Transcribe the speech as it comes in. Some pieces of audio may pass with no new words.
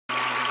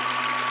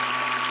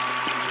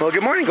Well,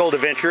 good morning, Gold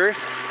Adventurers.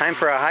 Time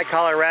for a High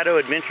Colorado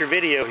adventure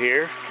video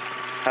here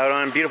out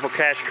on beautiful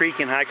Cache Creek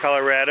in High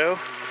Colorado.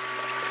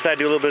 Decided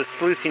to do a little bit of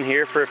sluicing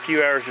here for a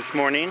few hours this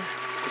morning.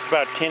 It's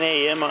about 10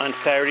 a.m. on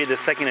Saturday the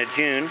 2nd of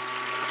June.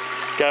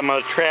 Got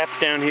my trap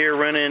down here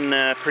running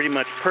pretty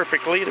much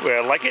perfectly the way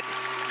I like it.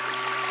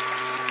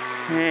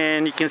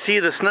 And you can see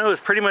the snow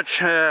is pretty much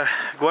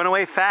going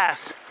away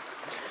fast.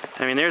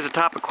 I mean, there's the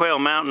top of Quail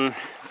Mountain,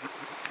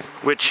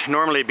 which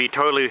normally would be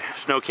totally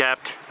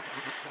snow-capped.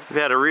 We've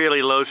had a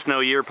really low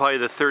snow year, probably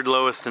the third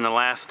lowest in the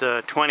last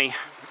 20.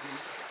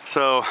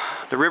 So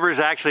the river's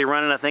actually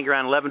running, I think,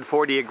 around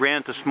 1140 a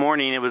granite this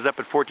morning. It was up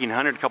at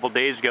 1400 a couple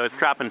days ago. It's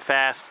dropping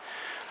fast.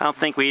 I don't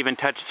think we even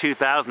touched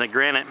 2000 a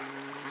granite.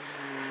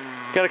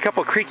 Got a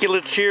couple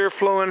creekulets here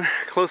flowing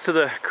close to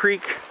the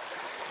creek.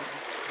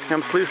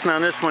 I'm sluicing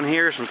on this one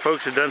here. Some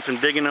folks have done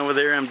some digging over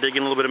there. I'm digging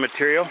a little bit of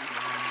material.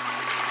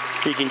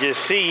 You can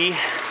just see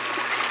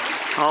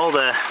all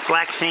the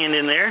black sand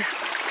in there.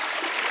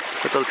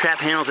 But those trap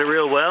handles are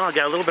real well. I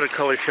got a little bit of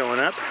color showing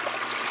up.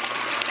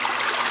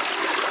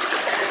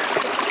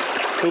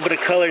 A little bit of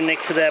color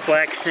next to that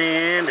black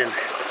sand and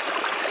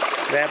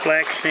that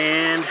black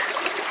sand.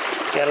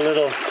 Got a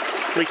little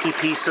fleeky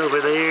piece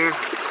over there.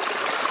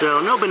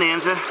 So no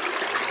bonanza,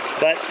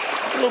 but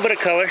a little bit of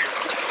color.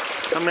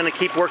 I'm gonna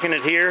keep working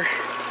it here.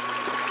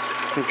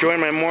 Enjoy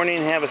my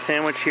morning, have a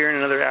sandwich here in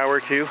another hour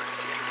or two.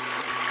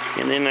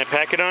 And then I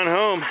pack it on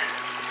home.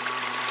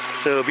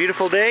 So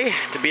beautiful day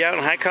to be out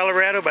in High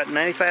Colorado, about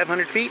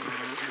 9,500 feet.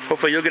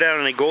 Hopefully you'll get out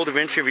on a gold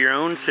adventure of your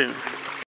own soon.